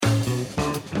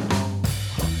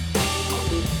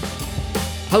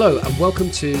Hello and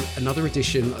welcome to another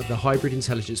edition of the Hybrid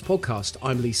Intelligence Podcast.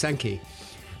 I'm Lee Sankey.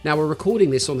 Now we're recording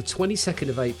this on the 22nd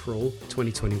of April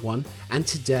 2021 and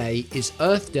today is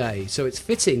Earth Day. So it's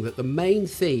fitting that the main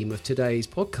theme of today's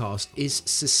podcast is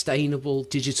sustainable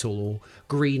digital or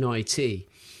green IT.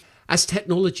 As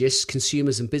technologists,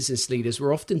 consumers and business leaders,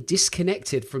 we're often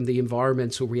disconnected from the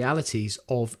environmental realities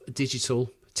of digital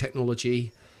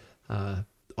technology,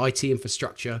 IT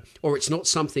infrastructure, or it's not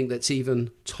something that's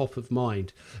even top of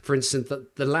mind. For instance,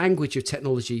 the language of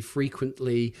technology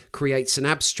frequently creates an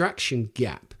abstraction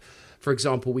gap. For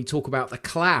example, we talk about the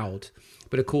cloud,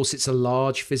 but of course it's a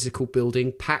large physical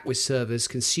building packed with servers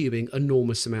consuming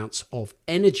enormous amounts of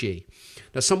energy.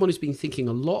 Now, someone who's been thinking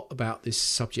a lot about this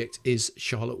subject is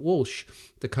Charlotte Walsh,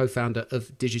 the co-founder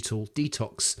of Digital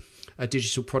Detox, a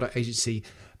digital product agency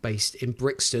based in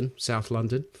Brixton, South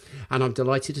London. And I'm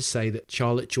delighted to say that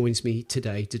Charlotte joins me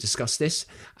today to discuss this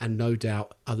and no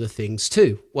doubt other things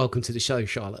too. Welcome to the show,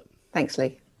 Charlotte. Thanks,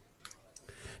 Lee.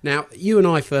 Now, you and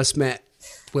I first met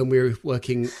when we were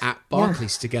working at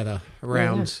Barclays together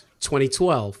around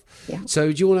 2012. Yeah.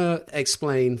 So do you want to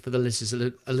explain for the listeners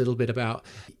a little bit about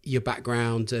your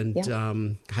background and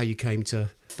how you came to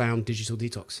found Digital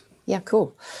Detox? Yeah,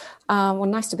 cool. Well,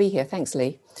 nice to be here. Thanks,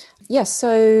 Lee. Yeah,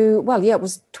 it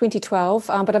was 2012,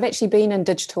 but I've actually been in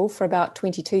digital for about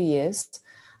 22 years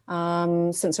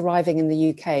since arriving in the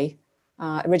UK,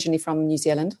 originally from New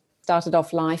Zealand. Started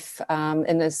off life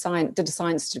did a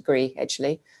science degree,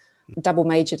 actually. Double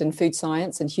majored in food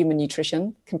science and human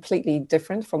nutrition, completely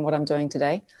different from what I'm doing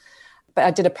today. But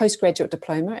I did a postgraduate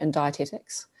diploma in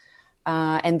dietetics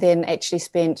and then actually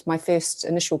spent my first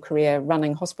initial career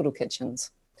running hospital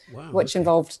kitchens. Wow, which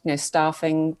involved,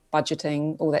 staffing,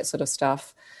 budgeting, all that sort of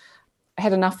stuff. I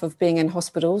had enough of being in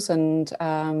hospitals and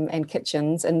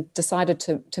kitchens and decided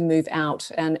to move out.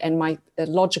 And my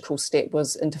logical step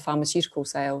was into pharmaceutical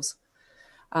sales.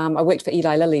 I worked for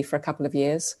Eli Lilly for a couple of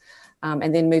years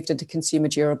and then moved into consumer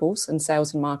durables and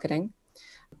sales and marketing.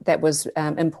 That was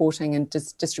importing and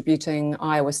distributing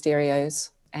Iowa stereos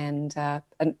and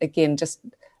again, just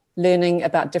learning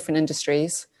about different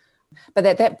industries. But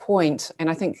at that point, and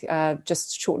I think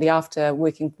just shortly after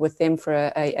working with them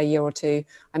for a year or two,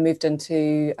 I moved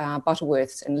into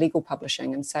Butterworths and legal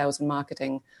publishing and sales and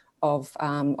marketing of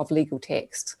legal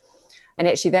texts. And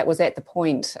actually, that was at the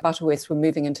point Butterworths were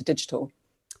moving into digital.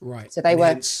 Right. So they were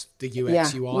hence the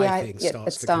UX UI thing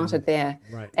it started there.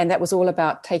 Right. And that was all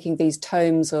about taking these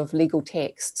tomes of legal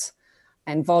texts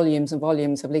and volumes of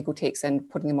legal texts and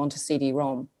putting them onto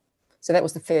CD-ROM. So that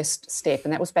was the first step,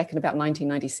 and that was back in about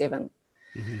 1997.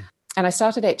 Mm-hmm. And I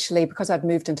started actually, because I'd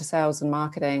moved into sales and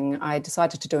marketing, I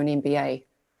decided to do an MBA.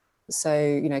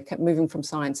 So, kept moving from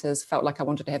sciences, felt like I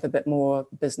wanted to have a bit more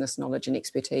business knowledge and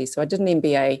expertise. So I did an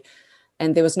MBA,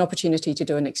 and there was an opportunity to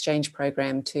do an exchange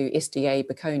program to SDA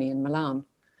Bocconi in Milan.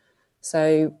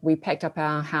 So we packed up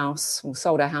our house, or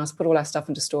sold our house, put all our stuff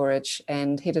into storage,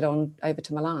 and headed on over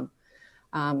to Milan.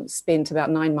 Spent about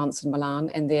 9 months in Milan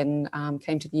and then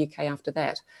came to the UK after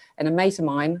that. And a mate of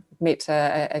mine, met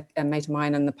a mate of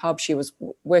mine in the pub. She was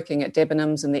working at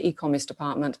Debenhams in the e-commerce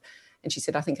department. And she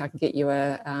said, I think I can get you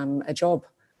a job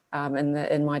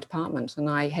in my department. And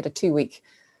I had a 2-week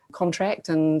contract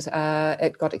and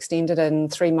it got extended in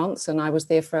 3 months. And I was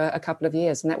there for a couple of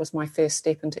years. And that was my first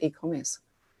step into e-commerce.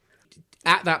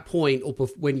 At that point, or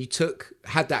when you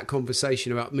had that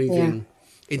conversation about moving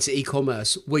into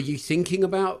e-commerce, were you thinking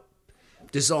about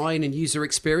design and user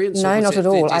experience? No, not at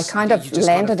all. I kind of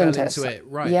landed into it.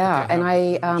 Right. Yeah. Okay, and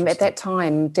I, at that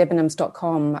time,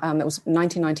 Debenhams.com, it was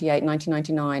 1998,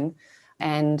 1999,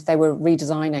 and they were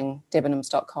redesigning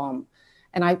Debenhams.com.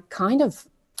 And I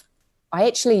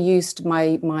actually used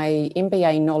my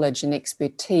MBA knowledge and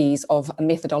expertise of a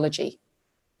methodology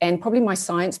and probably my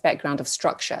science background of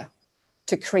structure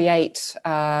to create,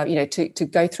 to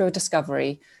go through a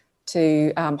discovery,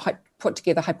 to put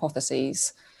together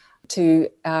hypotheses, to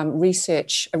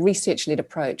research a research-led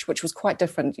approach, which was quite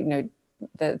different.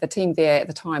 The team there at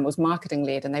the time was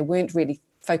marketing-led, and they weren't really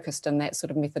focused on that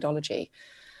sort of methodology.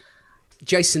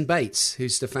 Jason Bates,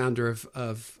 who's the founder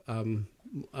of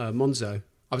Monzo.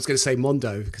 I was going to say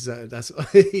Mondo because that's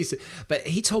but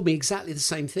he told me exactly the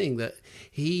same thing, that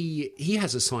he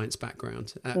has a science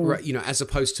background, as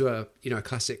opposed to a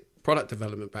classic product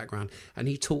development background, and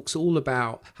he talks all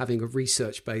about having a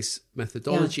research-based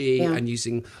methodology and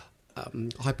using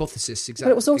hypothesis. Exactly,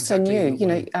 but it was also new.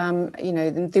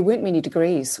 There weren't many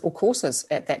degrees or courses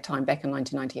at that time back in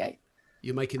 1998.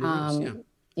 You're making the rules,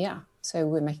 yeah. So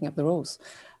we're making up the rules.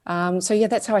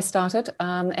 That's how I started,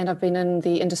 and I've been in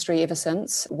the industry ever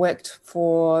since. Worked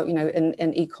for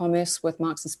in e-commerce with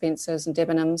Marks and Spencers and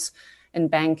Debenhams, in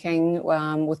banking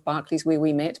with Barclays, where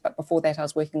we met. But before that, I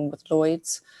was working with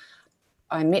Lloyds.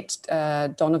 I met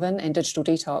Donovan and Digital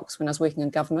Detox when I was working in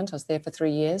government. I was there for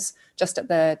 3 years, just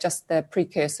the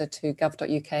precursor to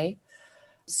gov.uk.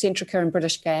 Centrica and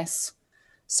British Gas.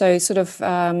 So sort of,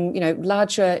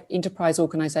 larger enterprise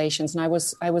organisations. And I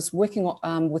was working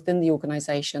within the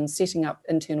organisation, setting up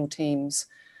internal teams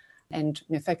and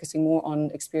focusing more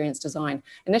on experience design.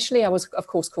 Initially, I was, of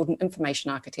course, called an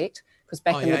information architect because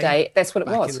back in the day, that's what it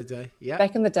was. Back in the day, yeah.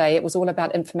 Back in the day, it was all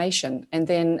about information. And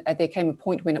then there came a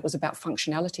point when it was about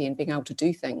functionality and being able to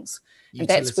do things. Utility. And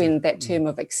that's when that term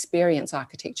of experience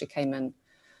architecture came in,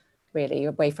 really,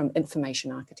 away from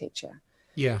information architecture.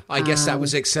 Yeah, I guess that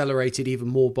was accelerated even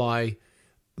more by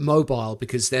mobile,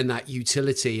 because then that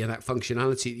utility and that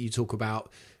functionality that you talk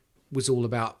about was all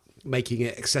about making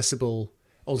it accessible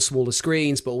on smaller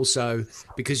screens, but also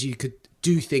because you could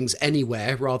do things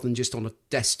anywhere rather than just on a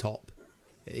desktop.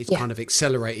 It kind of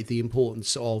accelerated the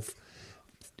importance of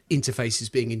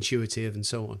interfaces being intuitive and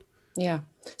so on. Yeah.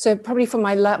 So probably for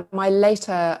my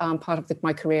later part of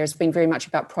my career has been very much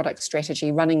about product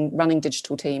strategy, running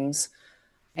digital teams.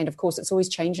 And of course, it's always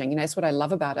changing. That's what I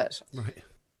love about it. Right.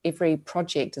 Every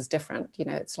project is different.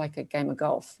 It's like a game of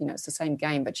golf. It's the same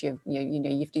game, but you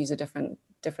have to use a different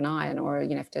iron, or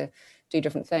you have to do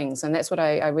different things. And that's what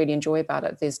I really enjoy about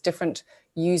it. There's different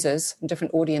users and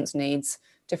different audience needs,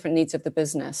 different needs of the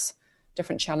business,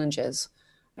 different challenges,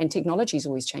 and technology is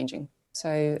always changing.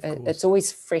 So it's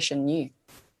always fresh and new.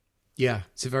 Yeah,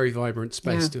 it's a very vibrant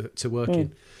space to work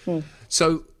in.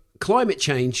 So climate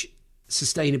change,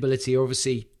 sustainability are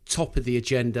obviously top of the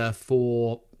agenda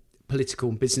for political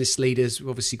and business leaders. We've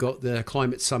obviously got the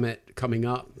climate summit coming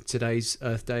up. Today's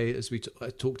Earth Day, as we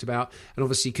talked about. And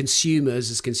obviously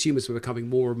consumers, we're becoming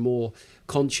more and more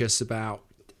conscious about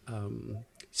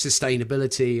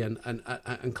sustainability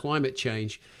and climate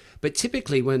change. But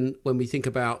typically when we think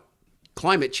about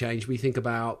climate change, we think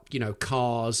about,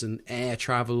 cars and air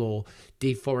travel or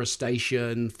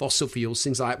deforestation, fossil fuels,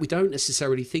 things like that. We don't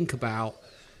necessarily think about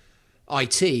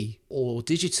IT or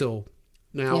digital.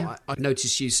 Now, I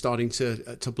noticed you starting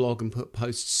to blog and put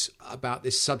posts about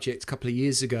this subject a couple of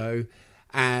years ago.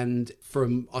 And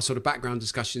from our sort of background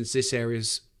discussions, this area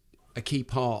is a key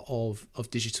part of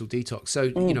digital detox. So,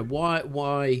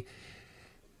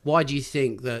 why do you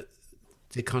think that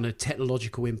the kind of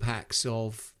technological impacts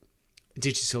of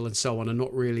digital and so on are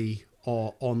not really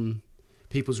on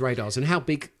people's radars? And how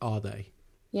big are they?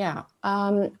 Yeah.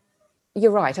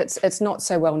 You're right. It's not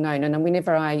so well known, and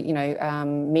whenever I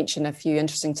mention a few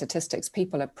interesting statistics,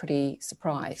 people are pretty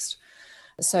surprised.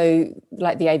 So,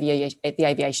 like the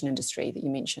aviation industry that you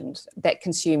mentioned, that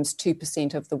consumes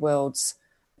 2% of the world's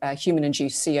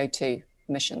human-induced CO2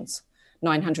 emissions.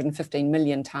 915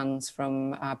 million tons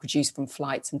produced from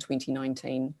flights in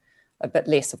 2019, a bit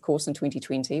less, of course, in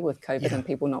 2020 with COVID and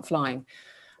people not flying.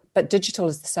 But digital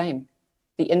is the same.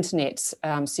 The internet's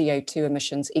CO2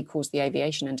 emissions equals the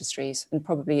aviation industry's, and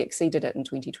probably exceeded it in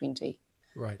 2020.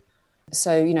 Right.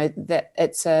 So, that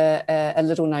it's a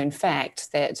little known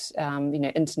fact that,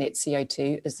 internet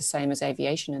CO2 is the same as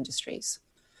aviation industries.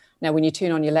 Now, when you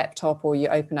turn on your laptop or you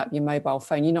open up your mobile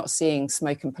phone, you're not seeing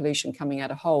smoke and pollution coming out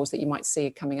of holes that you might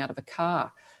see coming out of a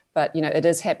car. But, it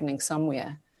is happening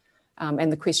somewhere.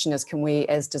 And the question is, can we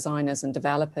as designers and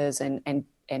developers and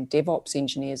DevOps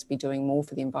engineers be doing more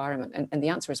for the environment? And the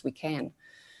answer is we can.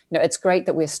 It's great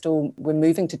that we're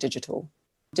moving to digital.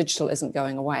 Digital isn't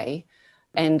going away.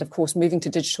 And of course, moving to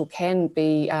digital can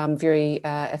be very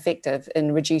effective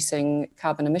in reducing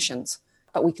carbon emissions.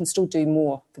 But we can still do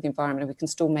more for the environment, and we can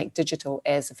still make digital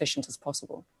as efficient as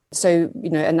possible. So,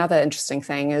 another interesting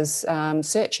thing is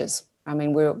searches. I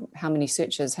mean, how many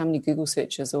Google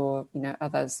searches or,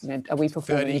 others, are we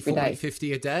performing 30, every 40, day?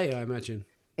 50 a day, I imagine.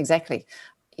 Exactly.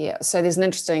 Yeah. So there's an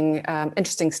interesting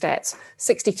stats.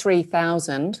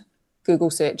 63,000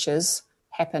 Google searches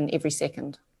happen every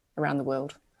second around the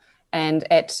world.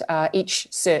 And at each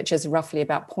search is roughly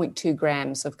about 0.2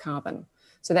 grams of carbon.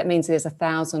 So that means there's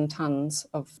 1,000 tons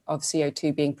of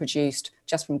CO2 being produced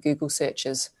just from Google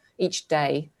searches each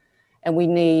day. And we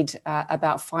need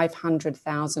about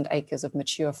 500,000 acres of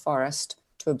mature forest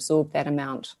to absorb that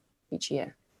amount each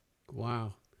year.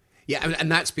 Wow. Yeah,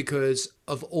 and that's because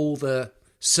of all the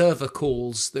server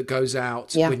calls that goes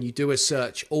out when you do a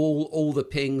search, all the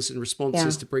pings and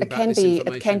responses to bring back this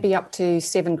information. It can be up to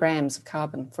 7 grams of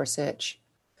carbon for a search.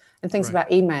 And things about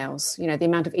emails, the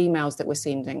amount of emails that we're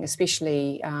sending,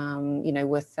 especially,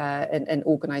 with in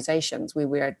organisations where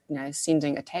we're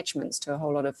sending attachments to a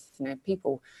whole lot of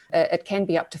people, it can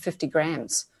be up to 50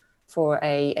 grams for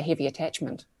a heavy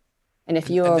attachment. And if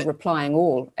you're replying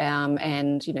all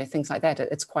and things like that,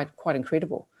 it's quite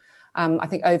incredible. I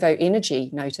think OVO Energy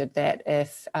noted that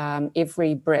if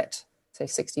every Brit, so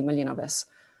 60 million of us,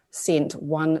 sent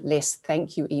one less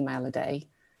thank you email a day,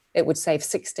 it would save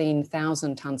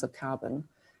 16,000 tonnes of carbon.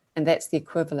 And that's the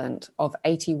equivalent of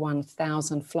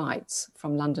 81,000 flights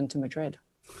from London to Madrid.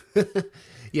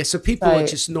 Yeah, so people are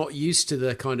just not used to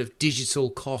the kind of digital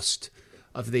cost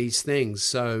of these things.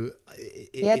 So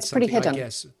it's pretty hidden. I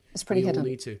guess it's pretty hidden.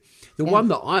 Need to. The one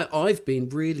that I've been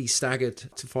really staggered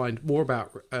to find more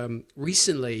about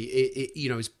recently,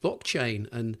 is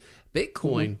blockchain and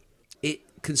Bitcoin. Mm-hmm.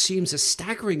 It consumes a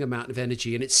staggering amount of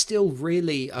energy, and it's still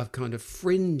really a kind of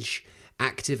fringe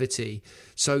activity.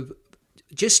 So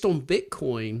just on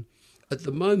Bitcoin, at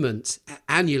the moment,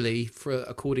 annually,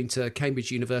 according to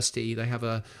Cambridge University, they have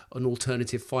an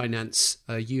alternative finance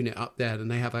unit up there,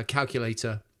 and they have a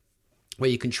calculator where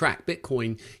you can track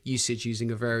Bitcoin usage using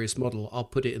a various model. I'll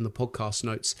put it in the podcast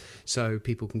notes so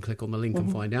people can click on the link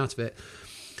and find out of it.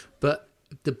 But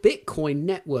the Bitcoin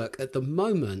network at the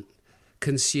moment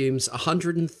consumes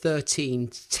 113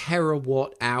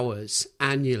 terawatt hours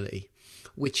annually,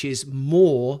 which is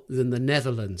more than the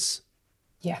Netherlands.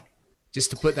 Yeah. Just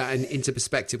to put that into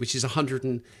perspective, which is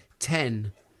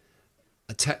 110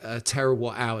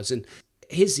 terawatt hours. And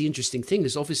here's the interesting thing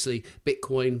is obviously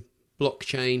Bitcoin,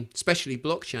 blockchain, especially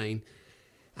blockchain,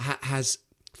 has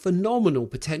phenomenal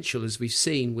potential, as we've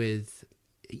seen with,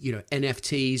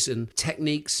 NFTs and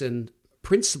techniques and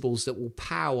principles that will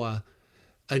power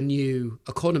a new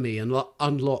economy and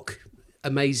unlock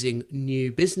amazing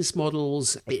new business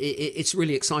models. It's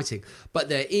really exciting.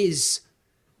 But it's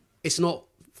not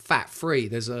fat-free.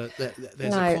 There's a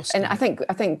cost. And I think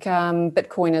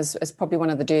Bitcoin is probably one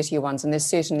of the dirtier ones, and there's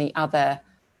certainly other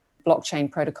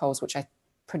blockchain protocols which I'm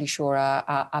pretty sure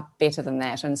are better than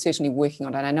that, and certainly working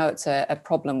on it. And I know it's a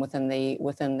problem within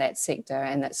that sector,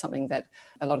 and that's something that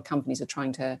a lot of companies are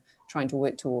trying to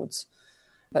work towards.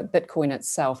 But Bitcoin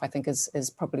itself, I think,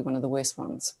 is probably one of the worst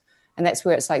ones, and that's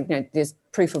where it's like there's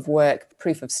proof of work,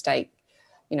 proof of stake.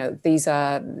 These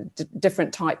are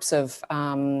different types of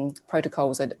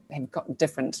protocols that have got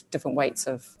different weights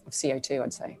of CO2,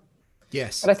 I'd say.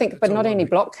 Yes. But I think, not only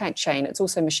blockchain, it's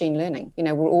also machine learning.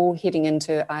 We're all heading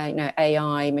into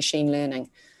AI, machine learning,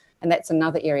 and that's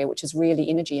another area which is really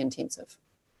energy intensive.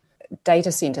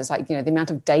 Data centers, the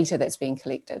amount of data that's being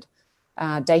collected.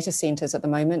 Data centers at the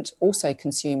moment also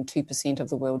consume 2% of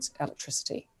the world's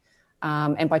electricity.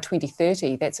 And by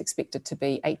 2030, that's expected to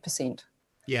be 8%.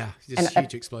 Yeah, it's a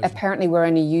huge explosion. Apparently, we're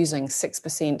only using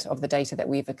 6% of the data that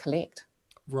we ever collect.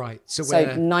 Right. So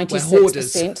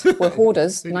 96%, we're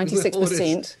hoarders. 96%,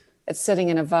 hoarders. It's sitting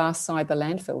in a vast cyber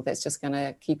landfill that's just going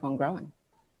to keep on growing.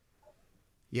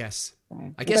 Yes.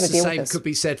 So I guess the same could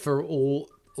be said for all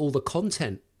the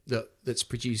content that's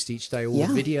produced each day. All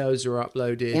the videos are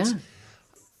uploaded. Yeah.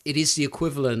 It is the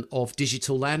equivalent of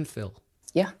digital landfill.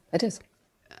 Yeah, it is.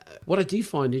 What I do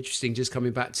find interesting, just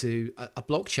coming back to a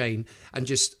blockchain, and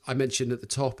just I mentioned at the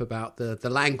top about the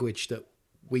language that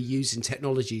we use in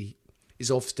technology is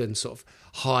often sort of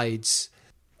hides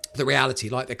the reality,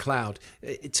 like the cloud.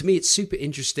 To me, it's super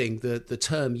interesting. The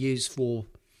term used for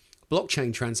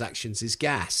blockchain transactions is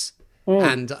gas.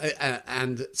 And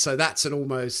so that's an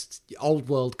almost old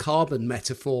world carbon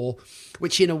metaphor,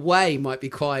 which in a way might be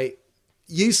quite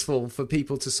useful for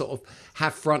people to sort of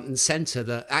have front and center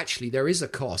that actually there is a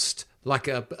cost, like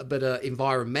a bit of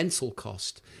environmental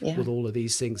cost with all of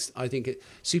these things. I think it's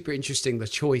super interesting. The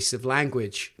choice of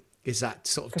language is that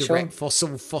sort of direct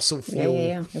fossil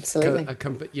fuel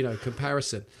absolutely.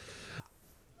 Comparison.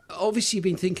 Obviously, you've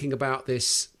been thinking about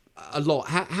this a lot.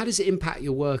 How does it impact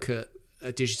your work at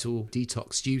Digital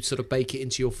Detox? Do you sort of bake it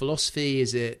into your philosophy?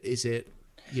 Is it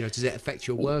does it affect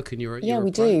your work and your we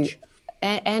approach? Do.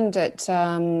 And it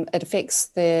affects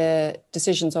the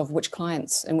decisions of which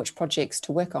clients and which projects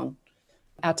to work on.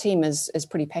 Our team is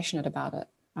pretty passionate about it.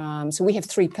 So we have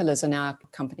 3 pillars in our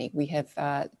company. We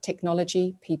have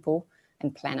technology, people,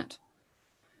 and planet.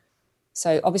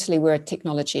 So obviously we're a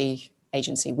technology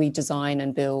agency. We design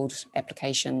and build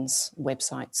applications,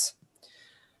 websites.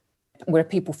 We're a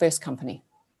people-first company.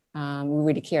 We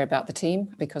really care about the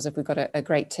team, because if we've got a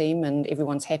great team and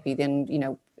everyone's happy,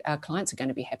 then our clients are going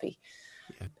to be happy.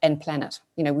 And planet.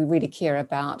 We really care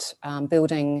about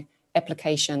building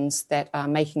applications that are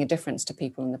making a difference to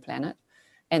people on the planet,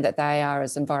 and that they are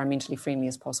as environmentally friendly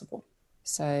as possible.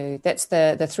 So that's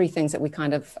the 3 things that we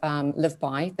kind of live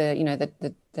by.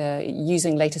 The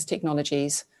using latest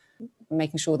technologies,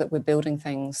 making sure that we're building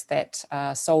things that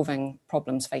are solving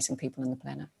problems facing people on the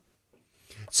planet.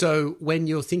 So when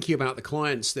you're thinking about the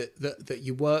clients that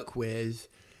you work with,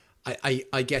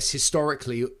 I guess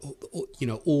historically,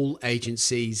 all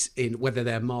agencies, in whether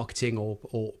they're marketing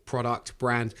or product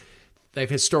brand, they've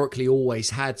historically always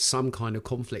had some kind of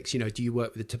conflicts. Do you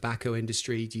work with the tobacco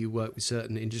industry? Do you work with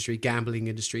certain industry, gambling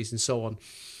industries, and so on?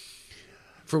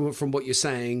 From what you're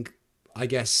saying, I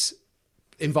guess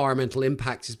environmental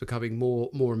impact is becoming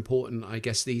more important. I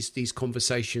guess these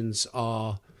conversations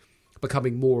are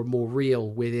becoming more and more real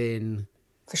within,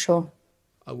 for sure,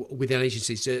 within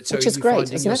agencies. So which is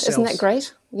great, isn't it? Isn't that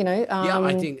great? Yeah,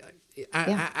 I think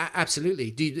absolutely.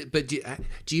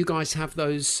 Do you guys have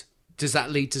those? Does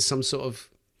that lead to some sort of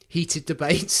heated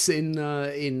debates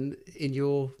in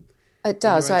your? It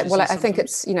does. I think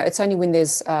it's only when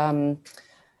there's.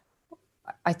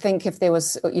 I think if there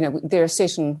was, there are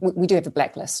certain, we do have a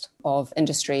blacklist of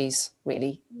industries,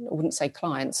 really. I wouldn't say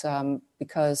clients,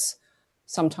 because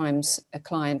sometimes a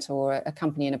client or a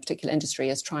company in a particular industry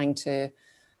is trying to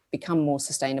become more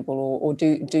sustainable or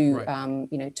do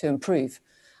right. To improve.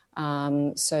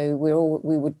 So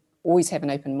we would always have an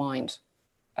open mind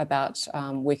about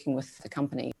working with the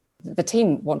company. The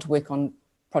team want to work on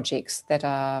projects that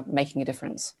are making a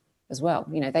difference as well.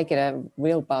 They get a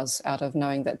real buzz out of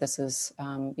knowing that this is,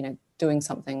 doing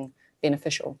something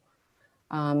beneficial.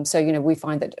 So, we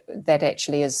find that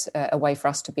actually is a way for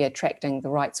us to be attracting the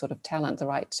right sort of talent, the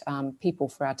right people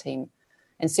for our team.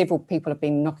 And several people have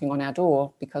been knocking on our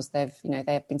door because they've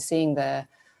been seeing the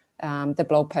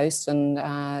blog posts and,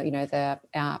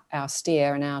 our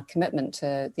steer and our commitment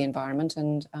to the environment,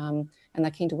 and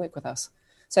they're keen to work with us.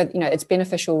 So, it's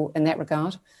beneficial in that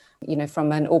regard.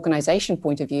 From an organisation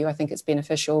point of view, I think it's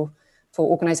beneficial for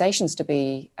organisations to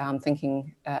be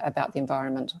thinking about the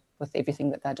environment with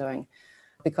everything that they're doing,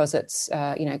 because it's,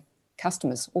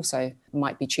 customers also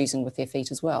might be choosing with their feet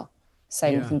as well.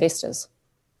 Same with investors.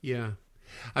 Yeah.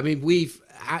 I mean, we've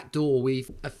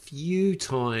a few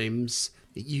times,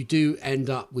 you do end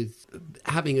up with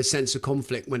having a sense of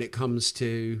conflict when it comes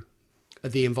to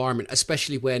the environment,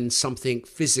 especially when something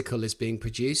physical is being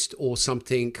produced, or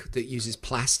something that uses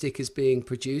plastic is being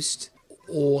produced,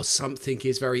 or something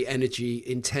is very energy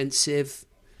intensive.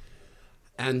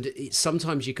 And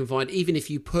sometimes you can find, even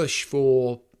if you push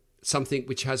for something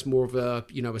which has more of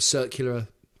a circular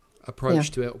approach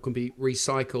to it, or can be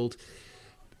recycled,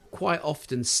 quite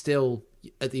often still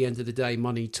at the end of the day,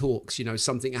 money talks.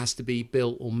 Something has to be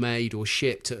built or made or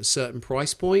shipped at a certain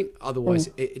price point, otherwise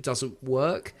it doesn't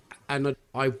work. And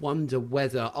I wonder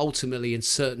whether ultimately in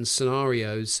certain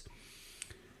scenarios,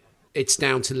 it's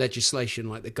down to legislation,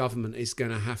 like the government is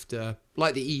going to have to,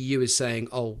 like the EU is saying,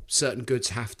 certain goods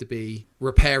have to be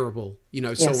repairable,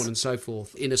 so on and so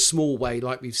forth, in a small way,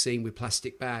 like we've seen with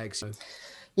plastic bags.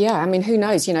 Yeah, I mean, who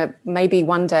knows? Maybe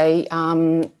one day,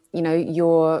 the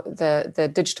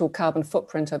digital carbon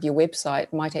footprint of your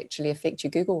website might actually affect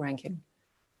your Google ranking.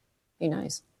 Who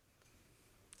knows?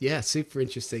 Yeah, super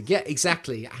interesting. Yeah,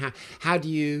 exactly. How do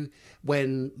you,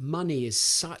 when money is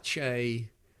such a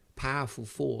powerful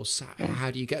force, how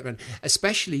do you get around?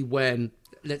 Especially when,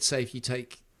 let's say, if you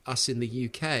take us in the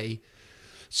UK,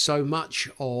 so much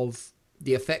of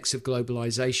the effects of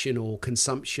globalization or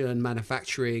consumption,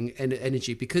 manufacturing, and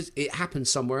energy, because it happens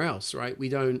somewhere else, right? We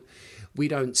don't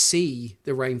see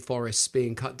the rainforests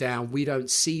being cut down. We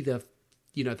don't see the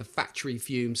factory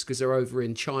fumes because they're over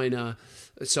in China,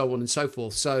 so on and so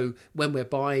forth. So when we're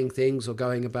buying things or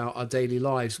going about our daily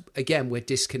lives, again, we're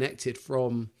disconnected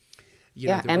from,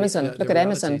 Amazon. Look at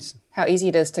Amazon, how easy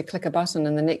it is to click a button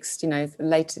and the next,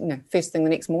 first thing the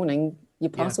next morning, your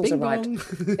parcel's arrived.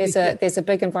 There's a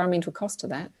big environmental cost to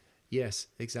that. Yes,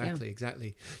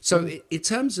 exactly. So in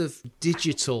terms of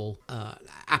digital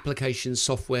applications,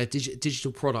 software,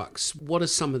 digital products, what are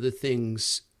some of the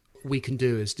things we can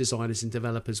do as designers and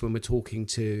developers when we're talking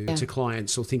to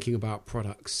clients or thinking about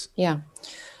products? Yeah.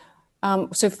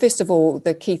 So first of all,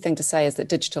 the key thing to say is that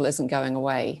digital isn't going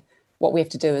away. What we have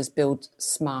to do is build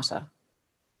smarter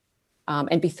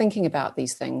and be thinking about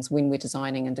these things when we're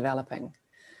designing and developing.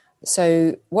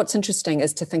 So what's interesting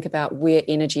is to think about where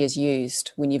energy is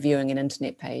used when you're viewing an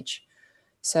internet page.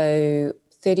 So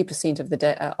 30% of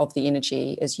the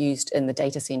energy is used in the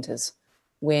data centers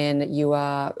when you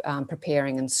are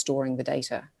preparing and storing the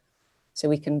data. So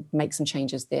we can make some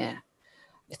changes there.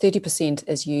 30%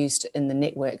 is used in the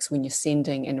networks when you're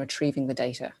sending and retrieving the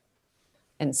data.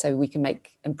 And so we can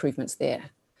make improvements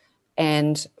there.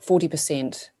 And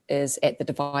 40% is at the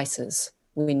devices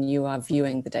when you are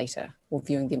viewing the data or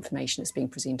viewing the information that's being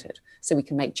presented. So we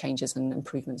can make changes and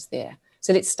improvements there.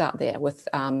 So let's start there with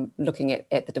looking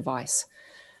at the device.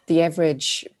 The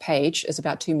average page is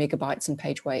about 2 megabytes in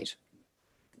page weight.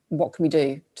 What can we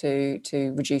do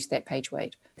to reduce that page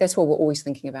weight? That's what we're always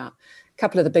thinking about.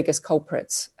 couple of the biggest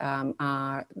culprits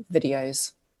are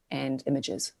videos and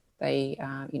images. They,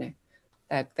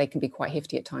 they can be quite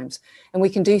hefty at times. And we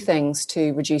can do things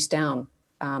to reduce down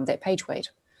that page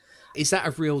weight. Is that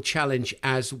a real challenge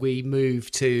as we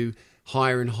move to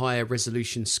higher and higher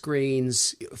resolution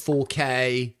screens,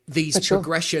 4K? These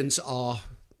progressions are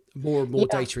more and more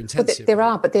data intensive. But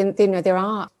there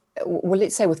are, well,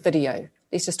 let's say with video,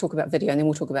 let's just talk about video and then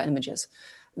we'll talk about images.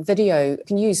 Video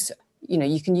can use,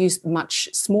 you can use much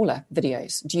smaller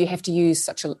videos. Do you have to use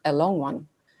such a long one?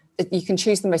 You can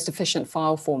choose the most efficient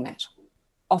file format.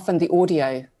 Often the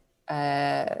audio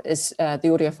the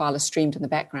audio file is streamed in the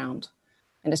background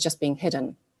and it's just being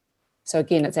hidden. So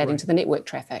again, it's adding to the network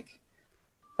traffic.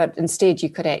 But instead, you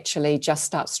could actually just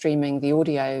start streaming the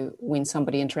audio when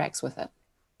somebody interacts with it.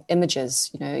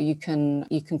 Images, you can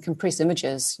compress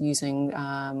images using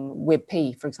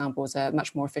WebP, for example, is a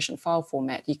much more efficient file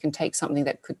format. You can take something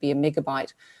that could be a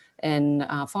megabyte in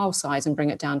file size and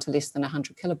bring it down to less than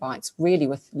 100 kilobytes, really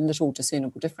with little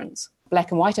discernible difference.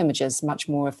 Black and white images, much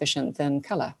more efficient than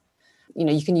color.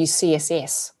 You can use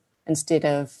CSS instead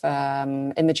of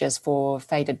images for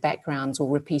faded backgrounds or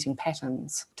repeating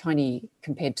patterns, tiny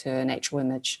compared to an actual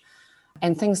image.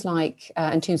 And things like,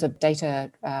 in terms of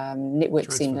data network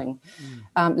transfer. Sending,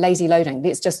 lazy loading.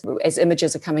 It's just as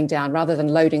images are coming down, rather than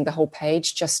loading the whole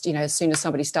page, just, as soon as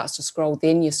somebody starts to scroll,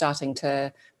 then you're starting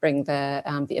to bring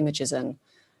the images in.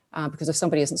 Because if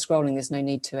somebody isn't scrolling, there's no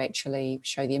need to actually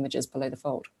show the images below the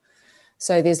fold.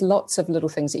 So there's lots of little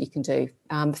things that you can do.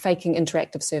 Faking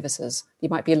interactive services. You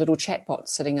might be a little chatbot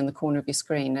sitting in the corner of your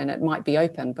screen and it might be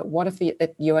open, but what if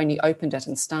you only opened it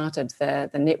and started the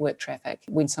network traffic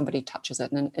when somebody touches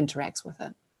it and interacts with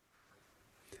it?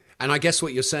 And I guess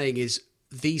what you're saying is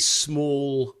these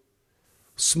small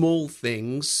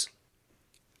things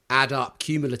add up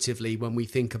cumulatively when we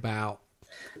think about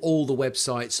all the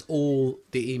websites, all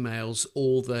the emails,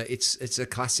 it's a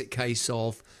classic case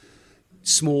of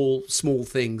small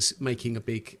things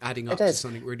adding up to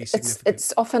something really significant.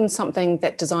 It's often something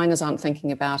that designers aren't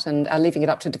thinking about and are leaving it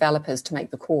up to developers to make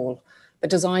the call.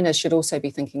 But designers should also be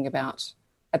thinking about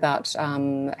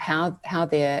how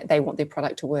they want their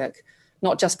product to work,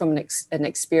 not just from an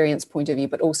experience point of view,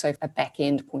 but also a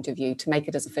back-end point of view to make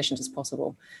it as efficient as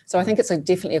possible. So I think it's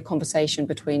definitely a conversation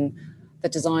between the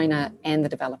designer and the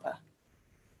developer.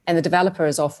 And the developer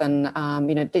is often,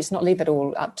 let's not leave it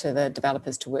all up to the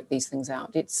developers to work these things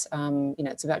out. It's,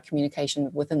 it's about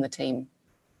communication within the team.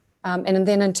 And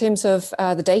then in terms of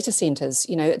the data centers,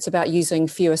 it's about using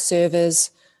fewer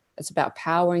servers. It's about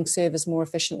powering servers more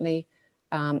efficiently.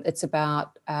 It's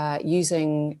about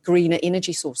using greener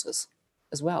energy sources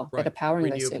as well that are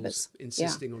powering those servers.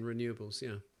 Insisting on renewables,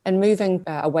 yeah. And moving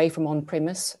away from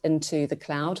on-premise into the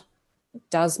cloud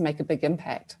does make a big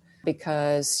impact.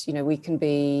 Because, we can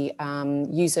be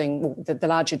using, the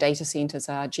larger data centers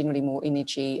are generally more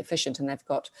energy efficient and they've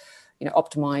got,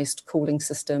 optimized cooling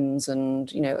systems and,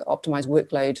 optimized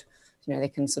workload. They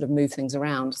can sort of move things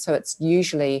around. So it's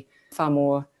usually far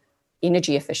more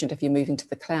energy efficient if you're moving to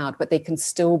the cloud, but there can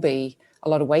still be a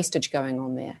lot of wastage going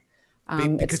on there.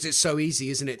 Because it's so easy,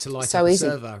 isn't it, to light up a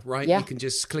server, right? Yeah. You can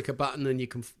just click a button and you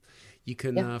can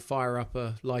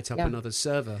light up another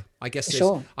server. I guess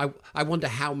sure. I wonder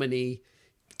how many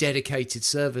dedicated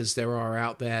servers there are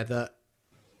out there that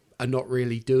are not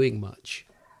really doing much.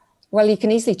 Well, you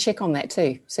can easily check on that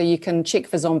too. So you can check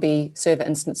for zombie server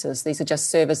instances. These are just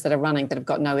servers that are running that have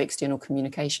got no external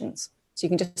communications. So you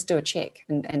can just do a check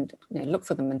and look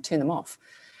for them and turn them off.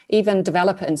 Even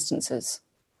developer instances.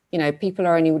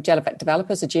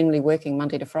 Developers are generally working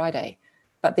Monday to Friday.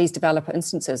 But these developer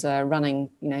instances are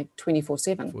running,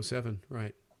 24/7. 24/7,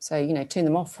 right. So, turn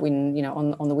them off when,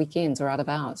 on the weekends or out of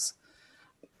hours.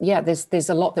 Yeah, there's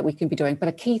a lot that we can be doing. But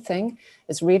a key thing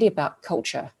is really about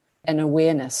culture and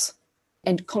awareness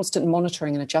and constant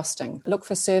monitoring and adjusting. Look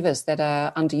for servers that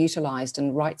are underutilized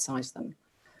and right-size them.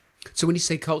 So when you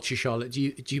say culture, Charlotte, do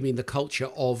you mean the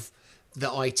culture of the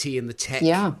IT and the tech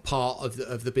part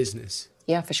of the business?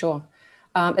 Yeah, for sure.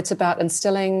 It's about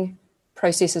instilling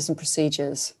processes and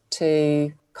procedures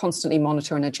to constantly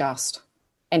monitor and adjust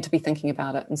and to be thinking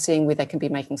about it and seeing where they can be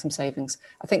making some savings.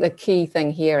 I think the key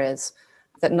thing here is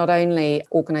that not only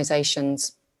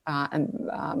organizations are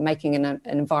making an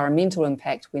environmental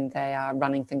impact when they are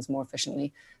running things more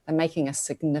efficiently, they're making a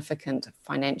significant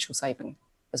financial saving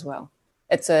as well.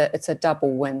 It's a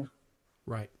double win.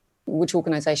 Right. Which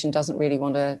organization doesn't really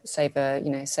want to save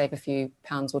a few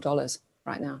pounds or dollars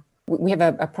right now? We have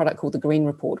a product called the Green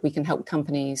Report. We can help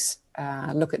companies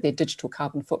look at their digital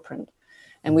carbon footprint.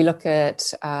 And we look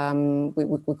at,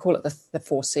 we call it the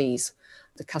 4 Cs.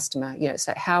 the customer.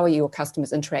 So how are your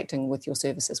customers interacting with your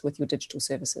services, with your digital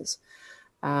services?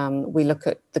 We look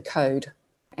at the code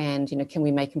and, can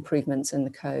we make improvements in the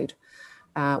code?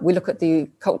 We look at the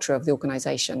culture of the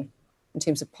organization in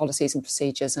terms of policies and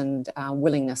procedures and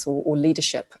willingness or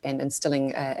leadership and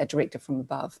instilling a directive from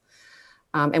above.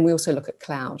 And we also look at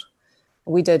cloud.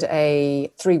 We did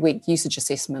a 3-week usage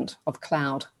assessment of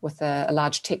cloud with a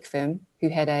large tech firm who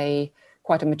had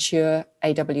quite a mature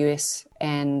AWS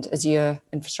and Azure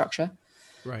infrastructure.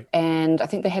 Right. And I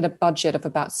think they had a budget of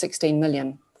about 16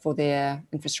 million for their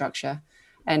infrastructure.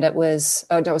 And it was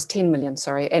 10 million,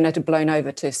 sorry. And it had blown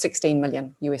over to 16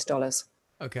 million US dollars.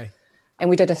 Okay.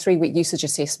 And we did a 3-week usage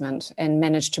assessment and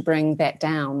managed to bring that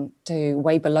down to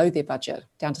way below their budget,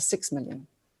 down to 6 million.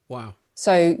 Wow.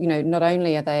 So, not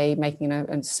only are they making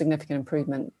a significant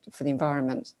improvement for the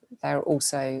environment, they're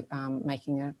also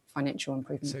making a financial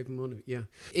improvement. Saving money, yeah.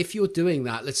 If you're doing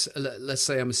that, let's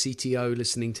say I'm a CTO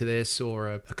listening to this, or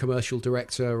a commercial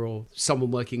director, or someone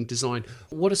working design.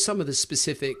 What are some of the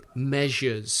specific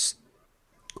measures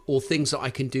or things that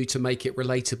I can do to make it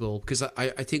relatable? Because I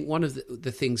think one of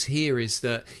the things here is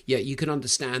that, you can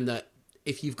understand that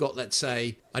if you've got, let's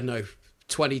say,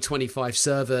 20, 25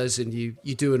 servers and you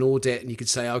do an audit and you could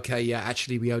say, okay,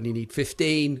 actually we only need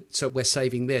 15, so we're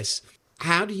saving this.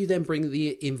 How do you then bring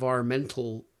the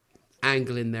environmental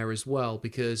angle in there as well?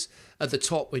 Because at the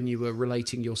top, when you were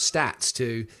relating your stats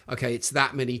to, okay, it's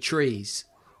that many trees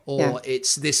or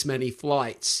it's this many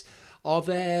flights, are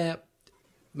there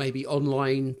maybe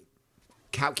online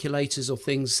calculators or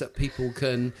things that people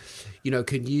can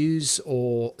use,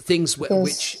 or things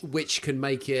which can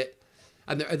make it?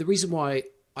 And the reason why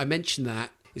I mention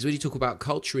that is when you talk about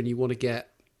culture and you want to get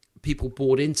people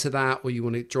bought into that, or you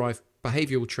want to drive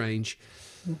behavioral change,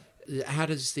 how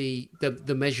does the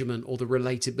measurement or the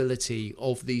relatability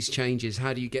of these changes,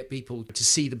 how do you get people to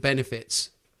see the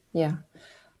benefits? Yeah.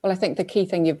 Well, I think the key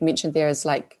thing you've mentioned there is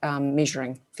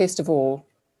measuring. First of all,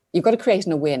 you've got to create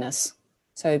an awareness.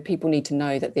 So people need to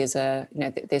know that there's that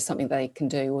there's something they can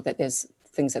do, or that there's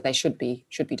things that they should be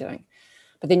doing.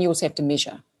 But then you also have to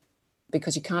measure,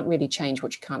 because you can't really change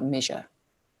what you can't measure.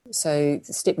 So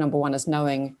step number 1 is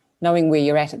knowing where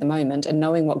you're at the moment and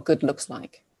knowing what good looks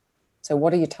like. So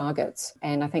what are your targets?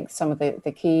 And I think some of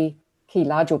the key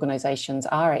large organizations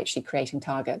are actually creating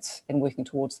targets and working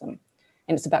towards them.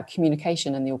 And it's about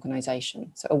communication in the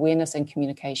organization. So awareness and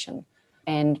communication,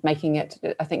 and making it,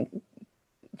 I think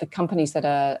the companies that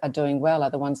are doing well are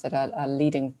the ones that are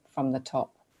leading from the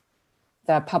top.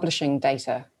 They're publishing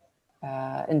data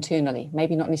internally,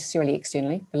 maybe not necessarily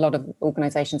externally. A lot of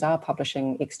organizations are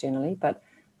publishing externally, but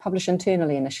publish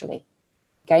internally initially.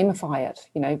 Gamify it,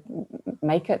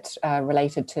 make it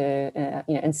related to,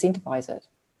 incentivize it.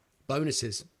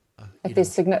 Bonuses. If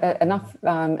there's enough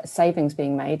savings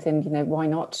being made, then, why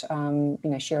not,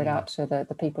 share it out to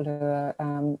the people who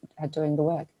are doing the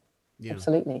work. Yeah.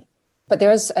 Absolutely. But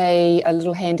there is a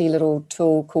handy little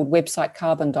tool called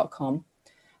websitecarbon.com.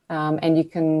 And you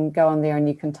can go on there and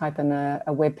you can type in a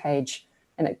web page,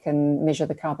 and it can measure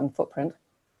the carbon footprint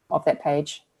of that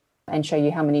page and show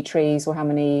you how many trees or how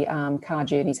many car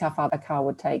journeys, how far a car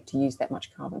would take to use that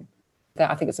much carbon.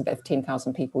 I think it's about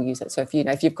 10,000 people use it. So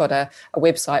if you've got a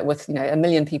website with 1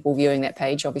 million people viewing that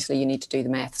page, obviously you need to do the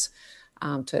maths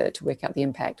to work out the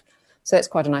impact. So that's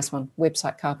quite a nice one.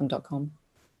 Websitecarbon.com.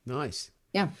 Nice.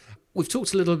 Yeah. We've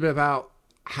talked a little bit about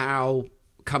how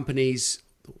companies,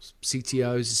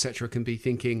 CTOs, etc., can be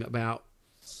thinking about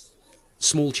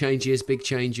small changes, big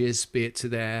changes, be it to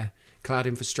their cloud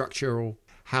infrastructure or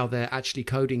how they're actually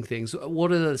coding things.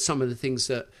 What are some of the things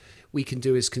that we can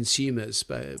do as consumers,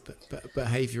 but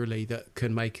behaviorally, that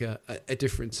can make a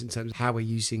difference in terms of how we're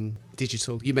using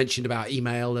digital? You mentioned about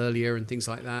email earlier and things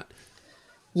like that.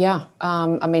 Yeah,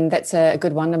 that's a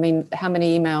good one. How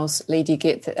many emails, Lee, do you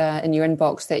get in your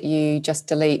inbox that you just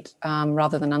delete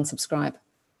rather than unsubscribe?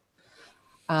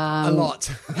 A lot.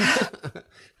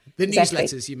 The exactly.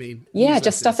 Newsletters, you mean? Yeah, newsletters.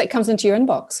 Just stuff that comes into your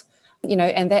inbox,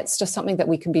 and that's just something that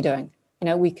we can be doing.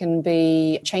 We can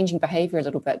be changing behavior a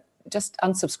little bit. Just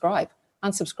unsubscribe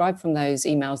from those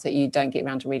emails that you don't get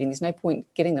around to reading. There's no point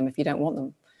getting them if you don't want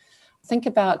them. Think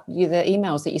about the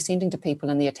emails that you're sending to people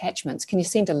and the attachments. Can you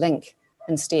send a link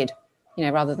instead,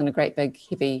 rather than a great big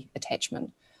heavy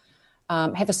attachment?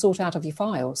 Have a sort out of your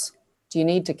files. Do you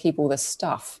need to keep all this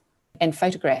stuff? And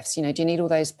photographs, do you need all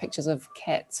those pictures of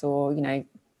cats or,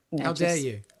 How dare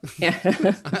you? Yeah.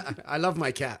 I love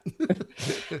my cat.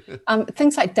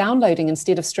 Things like downloading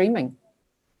instead of streaming.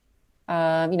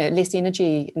 Less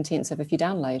energy intensive if you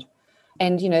download.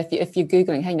 And, if you're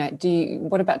Googling, hey,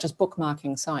 what about just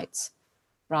bookmarking sites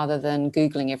rather than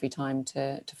Googling every time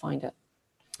to find it?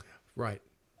 Right.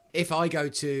 If I go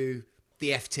to the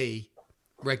FT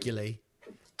regularly,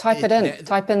 Type it in.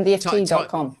 Type in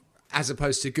theft.com. As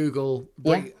opposed to Google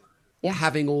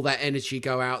having all that energy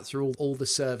go out through all the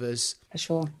servers. For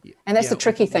sure. And that's the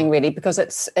tricky thing, really, because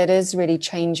it is really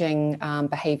changing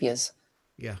behaviors.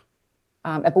 Yeah.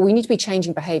 But we need to be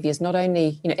changing behaviors not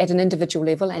only at an individual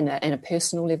level and a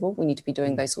personal level. We need to be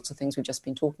doing those sorts of things we've just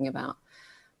been talking about.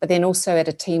 But then also at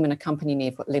a team and a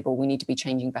company level, we need to be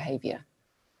changing behavior.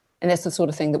 And that's the sort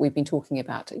of thing that we've been talking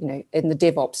about, in the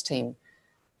DevOps team,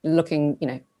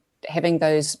 looking, having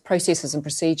those processes and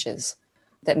procedures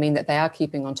that mean that they are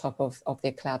keeping on top of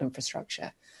their cloud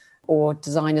infrastructure, or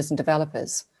designers and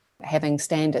developers having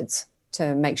standards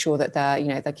to make sure that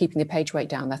they're keeping their page weight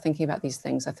down. They're thinking about these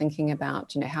things. They're thinking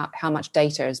about, how much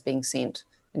data is being sent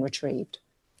and retrieved.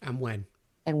 And when.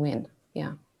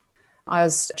 Yeah. I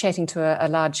was chatting to a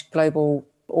large global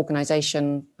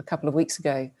organization a couple of weeks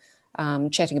ago,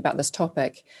 chatting about this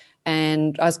topic.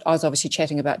 And I was obviously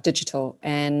chatting about digital,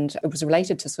 and it was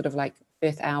related to sort of like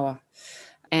Earth Hour.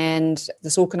 And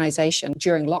this organization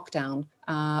during lockdown,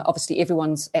 obviously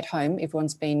everyone's at home,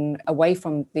 everyone's been away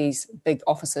from these big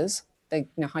offices, big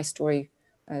high-story,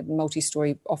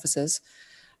 multi-story offices,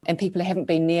 and people haven't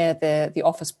been near the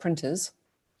office printers,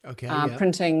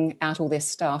 printing out all their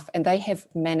stuff, and they have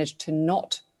managed to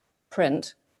not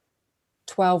print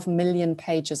 12 million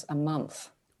pages a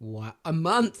month. Wow. A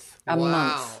month?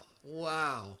 Month.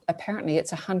 Wow. Apparently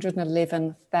it's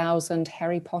 111,000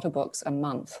 Harry Potter books a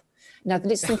month. Now,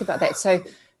 let's think about that. So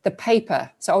the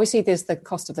paper, so obviously there's the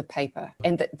cost of the paper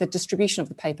and the distribution of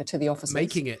the paper to the offices.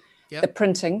 Making it, the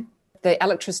printing, the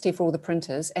electricity for all the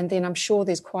printers, and then I'm sure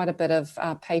there's quite a bit of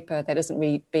paper that isn't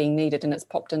really being needed, and it's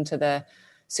popped into the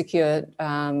secure,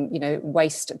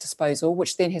 waste disposal,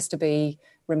 which then has to be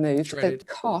removed. Shredded. The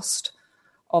cost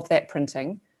of that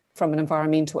printing from an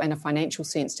environmental and a financial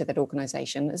sense to that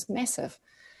organisation is massive.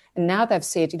 And now they've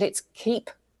said, let's keep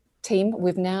team.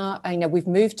 We've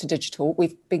moved to digital.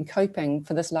 We've been coping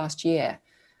for this last year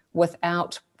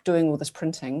without doing all this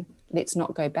printing. Let's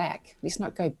not go back. Let's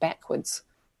not go backwards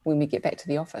when we get back to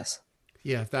the office.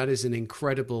 Yeah, that is an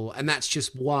incredible, and that's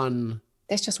just one.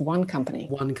 That's just one company.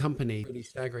 One company. Really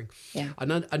staggering. Yeah.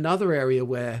 Another area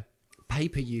where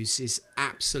paper use is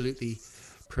absolutely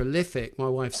prolific, my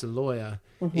wife's a lawyer,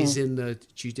 is in the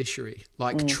judiciary.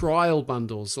 Like trial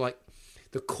bundles, like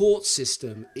the court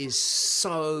system is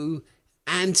so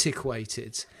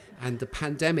antiquated, and the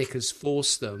pandemic has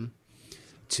forced them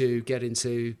to get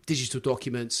into digital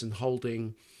documents and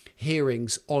holding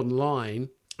hearings online.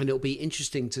 And it'll be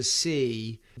interesting to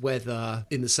see whether,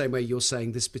 in the same way you're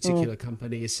saying this particular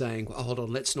company is saying, well, hold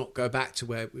on, let's not go back to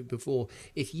where we were before.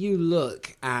 If you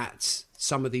look at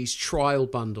some of these trial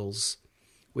bundles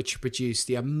which produce,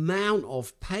 the amount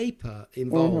of paper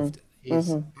involved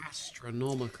is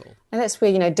astronomical. And that's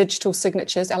where, digital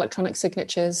signatures, electronic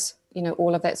signatures,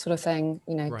 all of that sort of thing,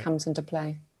 comes into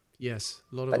play. Yes,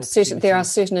 a lot of But there are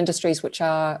certain industries which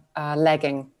are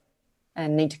lagging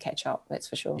and need to catch up, that's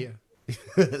for sure. Yeah.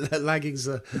 Lagging's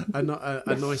a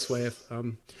nice way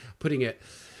of putting it.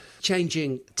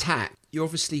 Changing tack, you're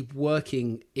obviously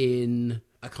working in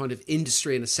a kind of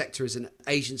industry and a sector as an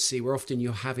agency where often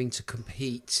you're having to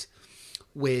compete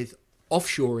with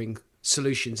offshoring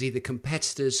solutions, either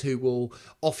competitors who will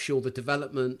offshore the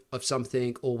development of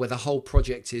something, or where the whole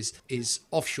project is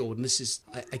offshore. And this is,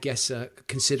 I guess, a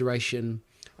consideration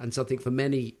and something for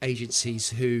many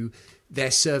agencies who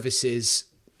their services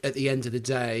at the end of the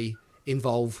day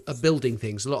involve building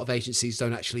things. A lot of agencies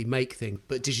don't actually make things,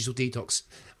 but Digital Detox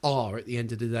are at the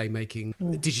end of the day making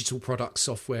digital products,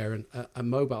 software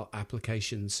and mobile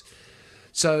applications.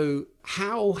 So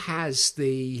how has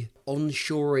the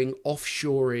onshoring,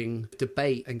 offshoring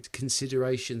debate and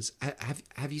considerations,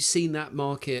 have you seen that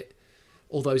market,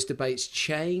 all those debates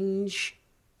change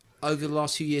over the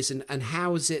last few years, and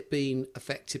how has it been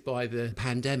affected by the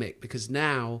pandemic? Because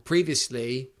now,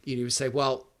 previously, you would say,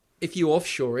 well, if you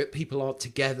offshore it, people aren't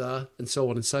together and so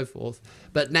on and so forth.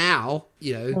 But now,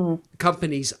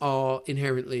 companies are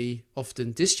inherently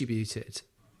often distributed.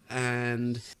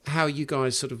 And how are you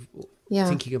guys sort of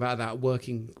thinking about that,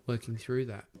 working through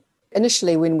that?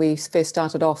 Initially, when we first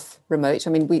started off remote,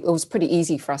 it was pretty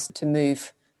easy for us to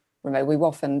move remote. We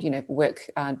often, work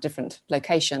different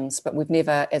locations, but we've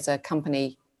never, as a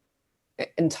company,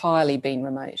 entirely been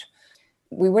remote.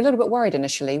 We were a little bit worried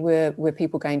initially. Were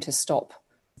people going to stop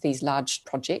these large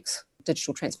projects,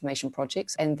 digital transformation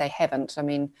projects? And they haven't.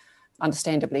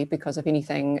 Understandably, because if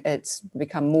anything, it's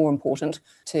become more important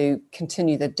to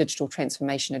continue the digital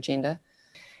transformation agenda.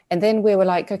 And then we were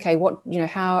like, okay,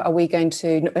 how are we going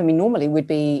to, I mean, normally we'd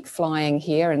be flying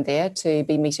here and there to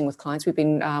be meeting with clients. We've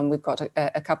got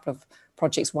a couple of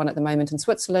projects, one at the moment in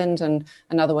Switzerland and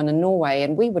another one in Norway.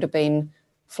 And we would have been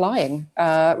flying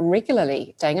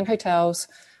regularly, staying in hotels,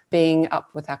 being up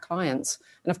with our clients.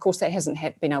 And of course, that hasn't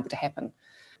been able to happen.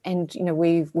 And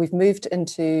we've moved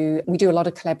into, we do a lot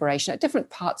of collaboration at different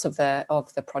parts of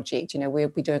the project. We'll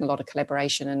be doing a lot of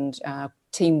collaboration and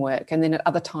teamwork, and then at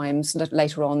other times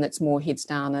later on, that's more heads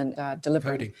down and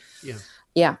delivering. Coding.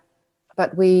 Yeah.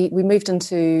 But we moved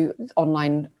into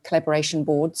online collaboration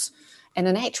boards. And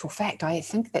in actual fact, I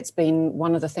think that's been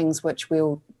one of the things which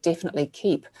we'll definitely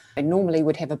keep. And normally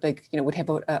we'd have we'd have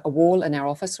a wall in our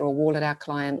office or a wall at our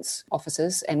clients'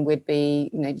 offices, and we'd be,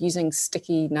 using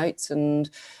sticky notes and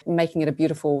making it a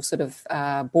beautiful sort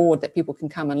of board that people can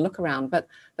come and look around. But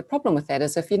the problem with that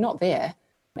is if you're not there,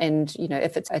 and,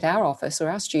 if it's at our office or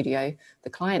our studio, the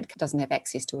client doesn't have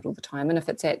access to it all the time. And if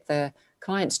it's at the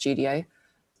client studio,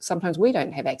 sometimes we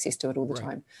don't have access to it all the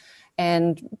time.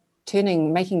 And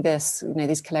making this,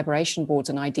 these collaboration boards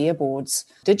and idea boards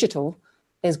digital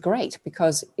is great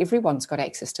because everyone's got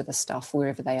access to this stuff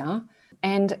wherever they are.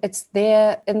 And it's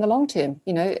there in the long term,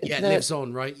 it lives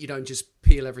on, right? You don't just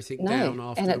peel everything down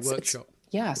after the workshop.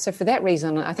 So for that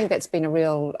reason, I think that's been a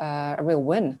real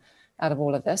win out of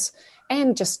all of this.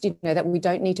 And just, that we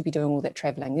don't need to be doing all that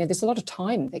traveling. There's a lot of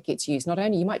time that gets used. Not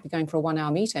only you might be going for a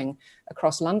 1-hour meeting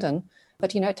across London,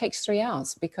 but, it takes 3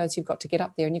 hours because you've got to get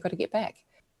up there and you've got to get back.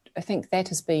 I think that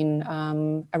has been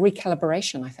a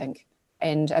recalibration, I think,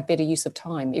 and a better use of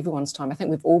time, everyone's time. I think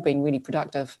we've all been really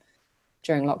productive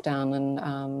during lockdown,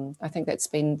 and I think that's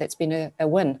been a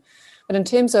win. But in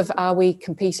terms of are we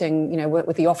competing,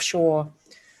 with the offshore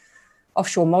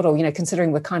model,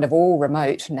 considering we're kind of all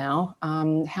remote now,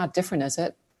 how different is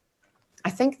it?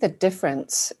 I think the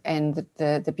difference and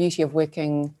the beauty of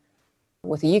working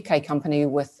with a UK company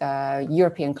with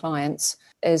European clients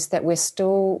is that we're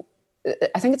still,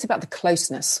 I think it's about the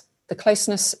closeness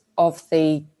of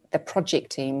the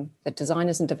project team, the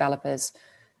designers and developers,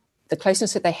 the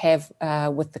closeness that they have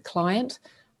with the client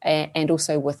and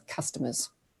also with customers,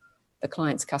 the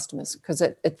client's customers, because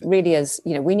it really is,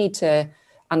 we need to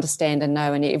understand and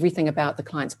know and everything about the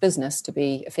client's business to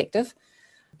be effective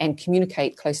and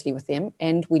communicate closely with them.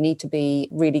 And we need to be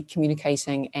really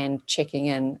communicating and checking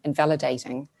in and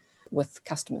validating with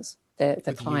customers,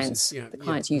 the clients,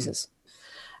 users.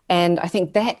 And I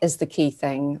think that is the key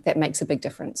thing that makes a big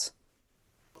difference.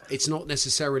 It's not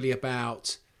necessarily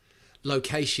about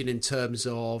location in terms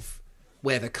of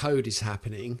where the code is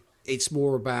happening. It's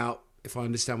more about, if I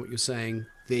understand what you're saying,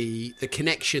 the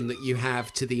connection that you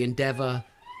have to the endeavor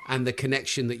and the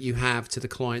connection that you have to the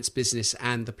client's business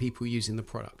and the people using the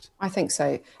product. I think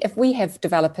so. If we have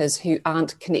developers who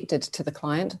aren't connected to the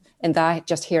client and they're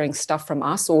just hearing stuff from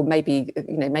us, or maybe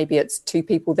it's two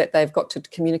people that they've got to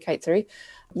communicate through,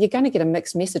 you're going to get a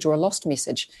mixed message or a lost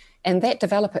message. And that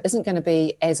developer isn't going to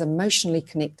be as emotionally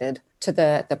connected to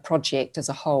the project as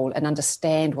a whole and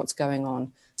understand what's going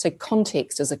on. So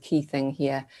context is a key thing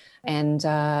here. And,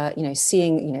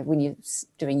 seeing, when you're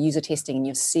doing user testing and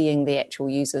you're seeing the actual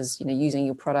users, using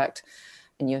your product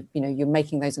and you're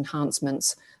making those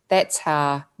enhancements, that's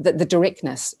how the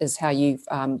directness is how you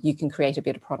can create a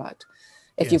better product.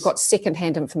 If you've got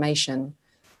secondhand information,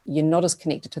 you're not as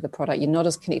connected to the product, you're not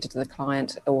as connected to the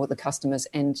client or the customers,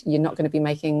 and you're not going to be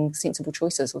making sensible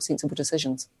choices or sensible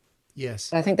decisions. Yes.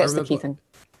 But I think that's the key thing.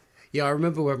 Yeah, I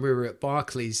remember when we were at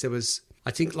Barclays, there was,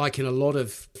 I think like in a lot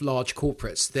of large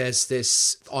corporates, there's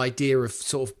this idea of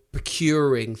sort of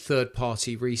procuring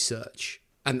third-party research.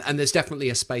 And there's definitely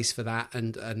a space for that.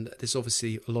 And there's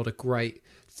obviously a lot of great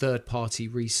third-party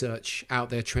research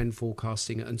out there, trend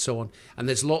forecasting and so on. And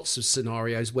there's lots of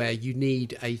scenarios where you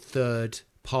need a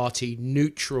third-party,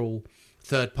 neutral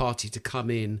third party to come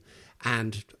in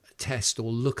and test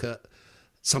or look at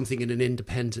something in an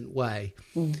independent way.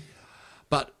 Mm.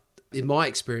 But in my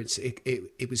experience,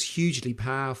 it was hugely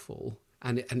powerful,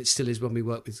 and it still is when we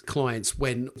work with clients,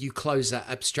 when you close that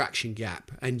abstraction gap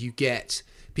and you get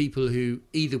people who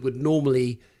either would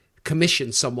normally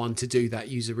commission someone to do that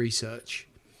user research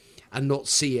and not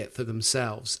see it for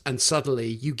themselves, and suddenly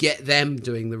you get them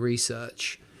doing the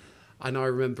research. And I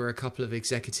remember a couple of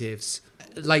executives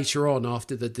later on,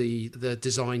 after the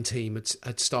design team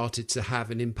had started to have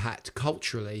an impact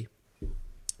culturally,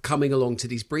 coming along to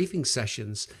these briefing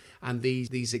sessions, and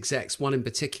these execs, one in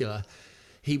particular,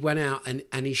 he went out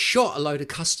and he shot a load of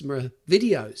customer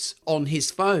videos on his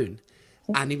phone,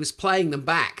 and he was playing them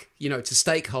back, to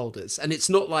stakeholders. And it's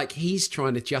not like he's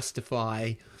trying to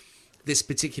justify this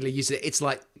particular user. It's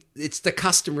like, it's the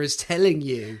customer is telling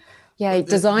you Yeah,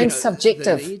 design's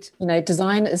subjective.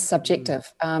 Design is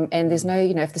subjective. And there's no,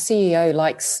 if the CEO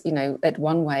likes, it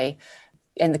one way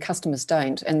and the customers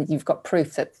don't, and you've got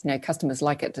proof that, customers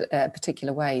like it a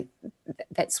particular way,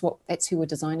 that's who we're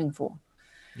designing for.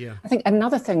 Yeah. I think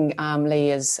another thing,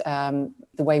 Lee, is the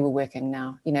way we're working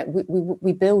now.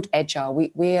 We build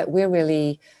agile. We're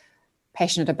really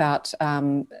passionate about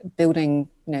building,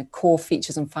 core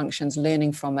features and functions,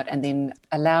 learning from it, and then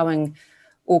allowing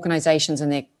organizations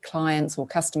and their clients or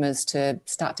customers to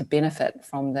start to benefit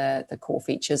from the core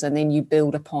features, and then you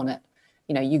build upon it.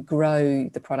 You grow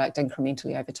the product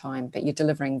incrementally over time, but you're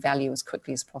delivering value as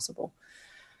quickly as possible.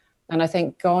 And I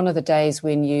think gone are the days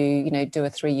when you do a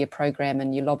 3-year program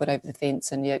and you lob it over the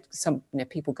fence, and some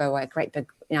people go away, a great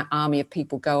big army of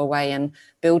people go away and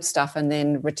build stuff and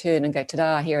then return and go,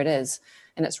 ta-da, here it is,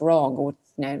 and it's wrong, or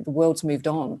the world's moved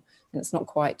on and it's not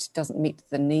quite, doesn't meet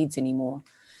the needs anymore.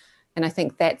 And I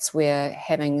think that's where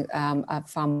having a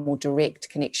far more direct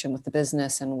connection with the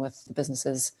business and with the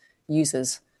business's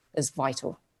users is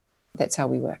vital. That's how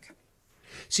we work.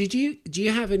 So do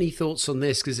you have any thoughts on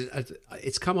this? Because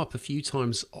it's come up a few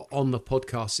times on the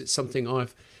podcast. It's something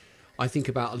I think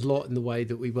about a lot in the way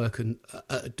that we work at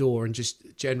Adore, and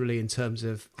just generally in terms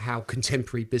of how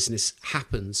contemporary business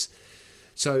happens.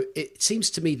 So it seems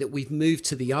to me that we've moved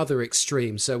to the other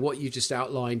extreme. So what you just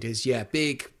outlined is,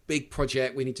 big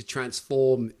project, we need to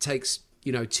transform. It takes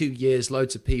 2 years,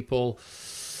 loads of people.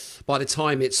 By the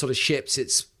time it sort of ships,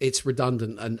 it's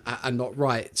redundant and not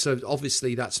right. So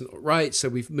obviously that's not right. So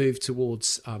we've moved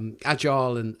towards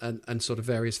agile and sort of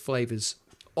various flavors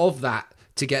of that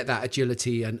to get that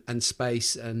agility and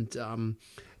space and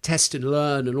test and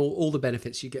learn and all the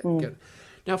benefits you get.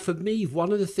 Now, for me,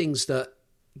 one of the things that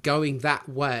going that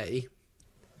way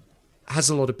has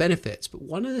a lot of benefits, but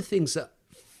one of the things that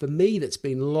for me that's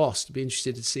been lost, I'd be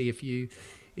interested to see if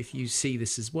you see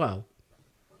this as well,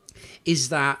 is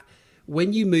that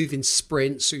when you move in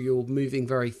sprints or you're moving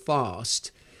very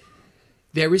fast,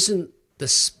 there isn't the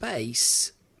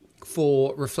space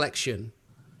for reflection.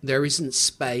 There isn't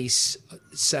space,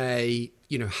 say,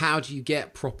 how do you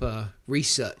get proper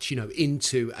research,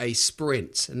 into a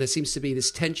sprint? And there seems to be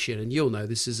this tension, and you'll know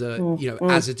this as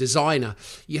as a designer,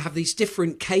 you have these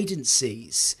different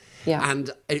cadences. Yeah. And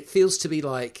it feels to be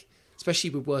like, especially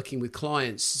with working with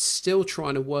clients, still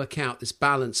trying to work out this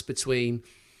balance between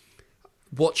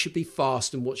what should be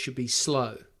fast and what should be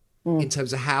slow in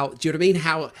terms of how, do you know what I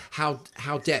mean?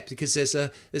 How depth, because there's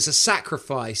a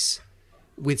sacrifice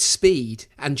with speed,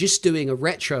 and just doing a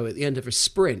retro at the end of a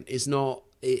sprint is not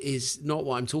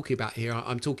what I'm talking about here.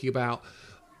 I'm talking about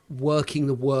working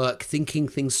the work, thinking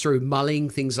things through, mulling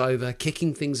things over,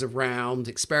 kicking things around,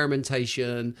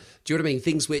 experimentation. Do you know what I mean?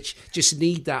 Things which just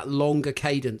need that longer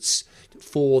cadence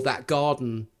for that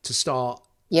garden to start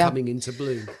coming into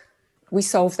bloom. We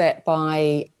solve that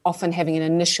by often having an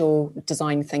initial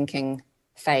design thinking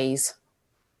phase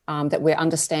that we're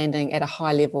understanding at a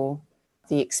high level,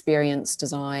 the experience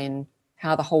design,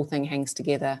 how the whole thing hangs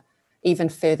together, even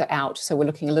further out. So we're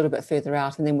looking a little bit further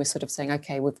out, and then we're sort of saying,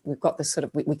 okay, we've got this sort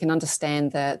of, we can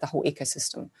understand the whole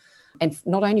ecosystem. And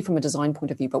not only from a design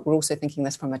point of view, but we're also thinking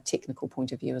this from a technical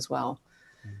point of view as well.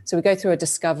 So we go through a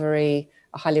discovery,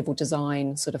 a high-level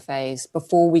design sort of phase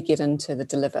before we get into the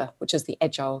deliver, which is the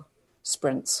agile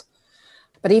sprints.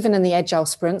 But even in the agile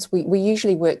sprints, we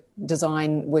usually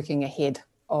working ahead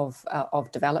of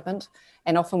development,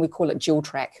 and often we call it dual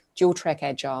track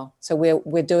agile. So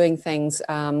we're doing things,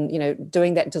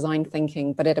 doing that design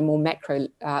thinking, but at a more micro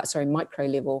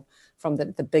level from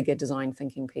the bigger design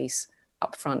thinking piece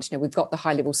up front. We've got the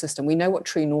high level system. We know what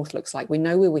true north looks like. We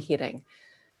know where we're heading.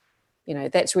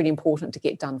 That's really important to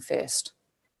get done first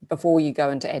before you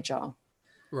go into agile.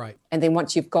 Right. And then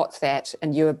once you've got that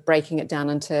and you're breaking it down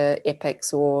into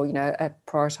epics or, a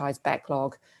prioritized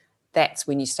backlog, that's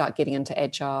when you start getting into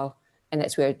agile. And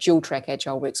that's where dual track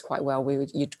agile works quite well, where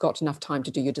you've got enough time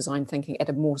to do your design thinking at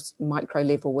a more micro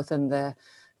level within the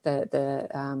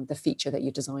feature that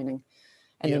you're designing.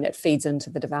 And then it feeds into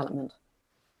the development.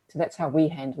 So that's how we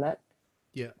handle it.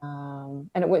 Yeah. And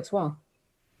it works well.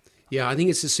 Yeah, I think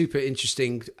it's a super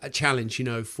interesting challenge,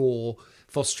 for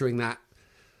fostering that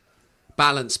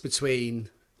balance between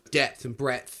depth and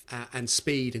breadth and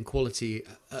speed and quality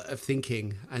of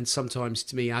thinking. And sometimes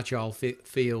to me, agile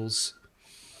feels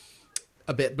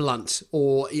a bit blunt,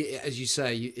 or as you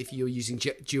say, if you're using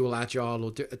dual agile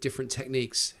or different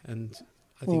techniques. And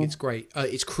I think it's great.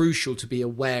 It's crucial to be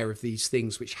aware of these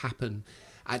things which happen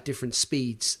at different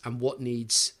speeds and what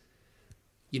needs,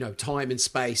 time and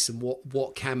space, and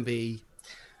what can be.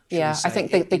 Yeah, I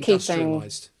think the key thing,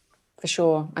 for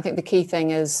sure, I think the key thing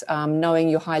is knowing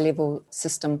your high level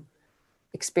system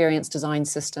experience design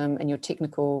system and your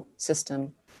technical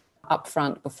system up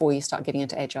front before you start getting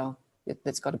into agile.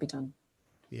 That's got to be done.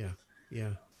 Yeah.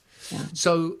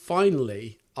 So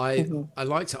finally, I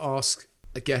like to ask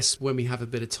a guest when we have a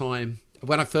bit of time.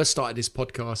 When I first started this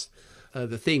podcast,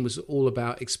 the theme was all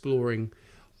about exploring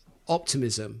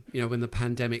optimism. When the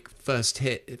pandemic first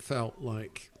hit, it felt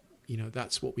like,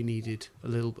 that's what we needed, a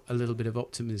little bit of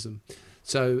optimism.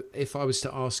 So if I was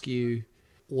to ask you,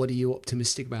 what are you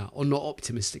optimistic about or not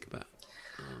optimistic about?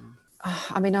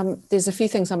 There's a few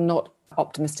things I'm not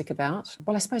optimistic about.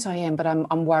 Well, I suppose I am, but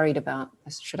I'm worried about,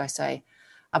 should I say.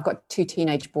 I've got 2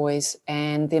 teenage boys,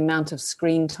 and the amount of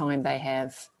screen time they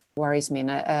have worries me.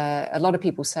 And a lot of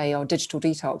people say, digital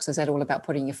detox, is that all about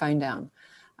putting your phone down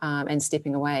and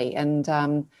stepping away?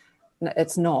 And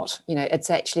it's not. It's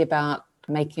actually about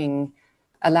allowing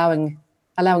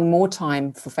more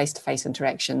time for face-to-face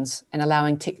interactions and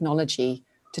allowing technology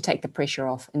to take the pressure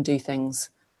off and do things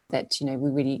that,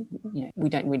 we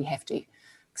don't really have to.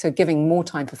 So giving more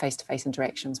time for face-to-face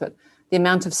interactions. But the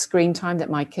amount of screen time that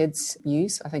my kids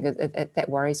use, I think that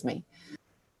worries me.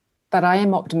 But I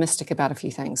am optimistic about a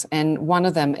few things. And one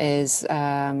of them is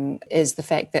the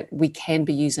fact that we can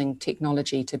be using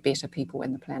technology to better people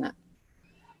and the planet.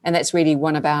 And that's really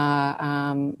one of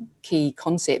our key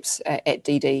concepts at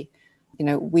DD.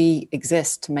 We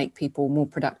exist to make people more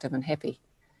productive and happy.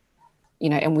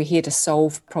 And we're here to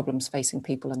solve problems facing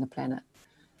people and the planet.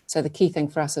 So the key thing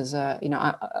for us is,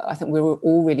 I think we're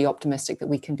all really optimistic that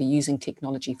we can be using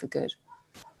technology for good.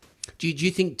 Do you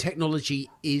think technology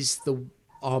is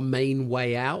our main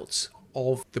way out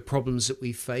of the problems that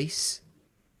we face?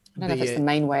 I don't know if it's the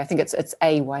main way. I think it's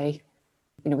a way.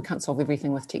 We can't solve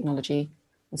everything with technology.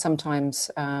 And sometimes,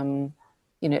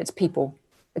 it's people.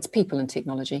 It's people and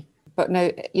technology. But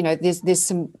no, there's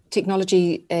some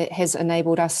technology has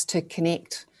enabled us to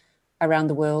connect around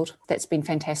the world. That's been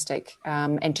fantastic.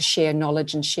 And to share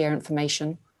knowledge and share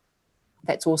information.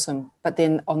 That's awesome. But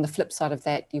then on the flip side of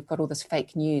that, you've got all this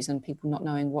fake news and people not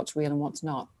knowing what's real and what's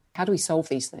not. How do we solve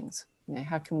these things?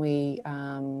 How can we,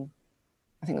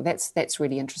 I think that's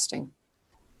really interesting.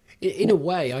 In a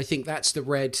way, I think that's the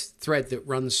red thread that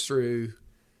runs through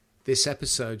this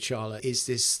episode, Charlotte, is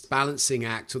this balancing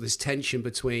act or this tension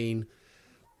between,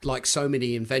 like so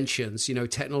many inventions,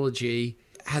 technology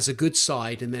has a good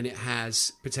side and then it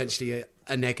has potentially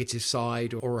a negative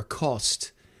side or a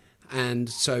cost. And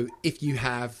so if you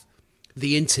have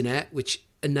the internet, which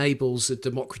enables the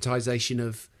democratization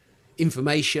of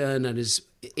information and is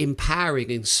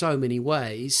empowering in so many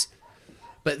ways,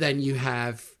 but then you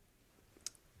have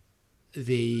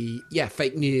the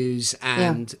fake news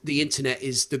and the internet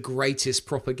is the greatest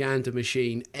propaganda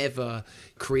machine ever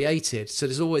created. So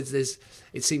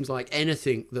it seems like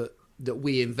anything that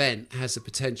we invent has a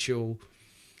potential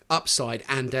upside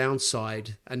and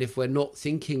downside. And if we're not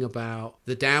thinking about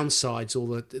the downsides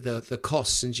or the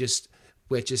costs and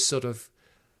we're just sort of,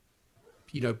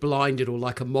 blinded or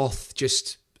like a moth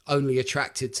just only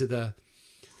attracted to the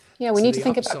we need to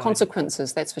think about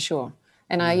consequences, that's for sure.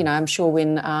 And I'm sure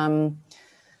when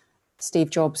Steve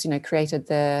Jobs, created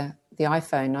the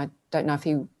iPhone, I don't know if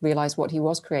he realized what he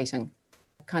was creating.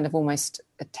 Kind of almost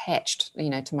attached,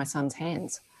 to my son's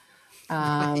hands.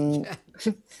 They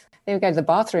would go to the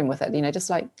bathroom with it, just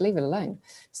like leave it alone.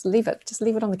 Just leave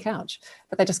it on the couch.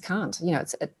 But they just can't.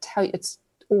 It's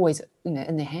always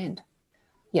in their hand.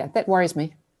 Yeah, that worries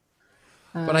me.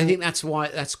 But I think that's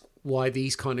why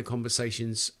these kind of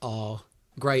conversations are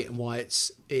great and why I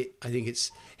think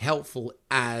it's helpful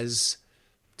as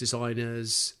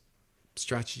designers,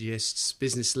 strategists,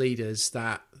 business leaders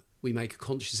that we make a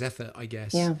conscious effort, I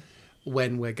guess,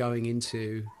 when we're going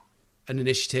into an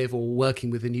initiative or working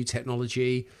with a new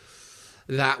technology,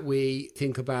 that we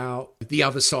think about the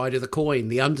other side of the coin,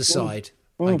 the underside,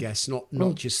 I guess,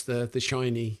 not just the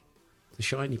shiny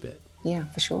bit. Yeah,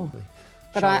 for sure.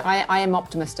 But I am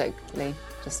optimistic, Lee.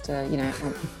 Just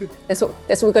that's what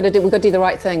we've got to do. We've got to do the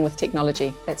right thing with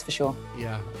technology. That's for sure.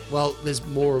 Yeah. Well, there's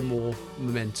more and more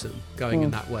momentum going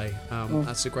in that way.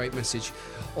 That's a great message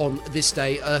on this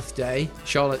day, Earth Day.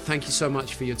 Charlotte, thank you so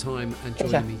much for your time and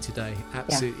joining me today.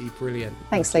 Absolutely brilliant.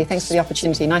 Thanks, Lee. Thanks for the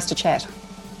opportunity. Nice to chat.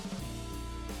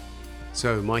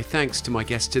 So my thanks to my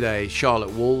guest today,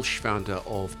 Charlotte Walsh, founder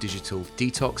of Digital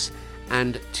Detox,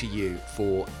 and to you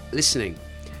for listening.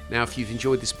 Now, if you've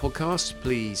enjoyed this podcast,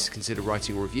 please consider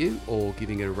writing a review or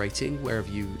giving it a rating wherever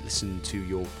you listen to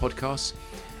your podcasts.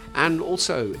 And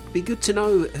also, it'd be good to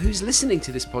know who's listening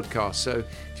to this podcast. So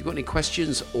if you've got any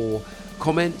questions or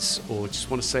comments or just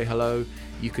want to say hello,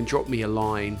 you can drop me a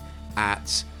line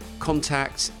at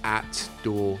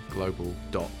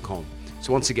contact@doorglobal.com.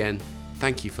 So once again,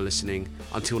 Thank you for listening.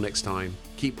 Until next time,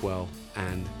 keep well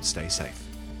and stay safe.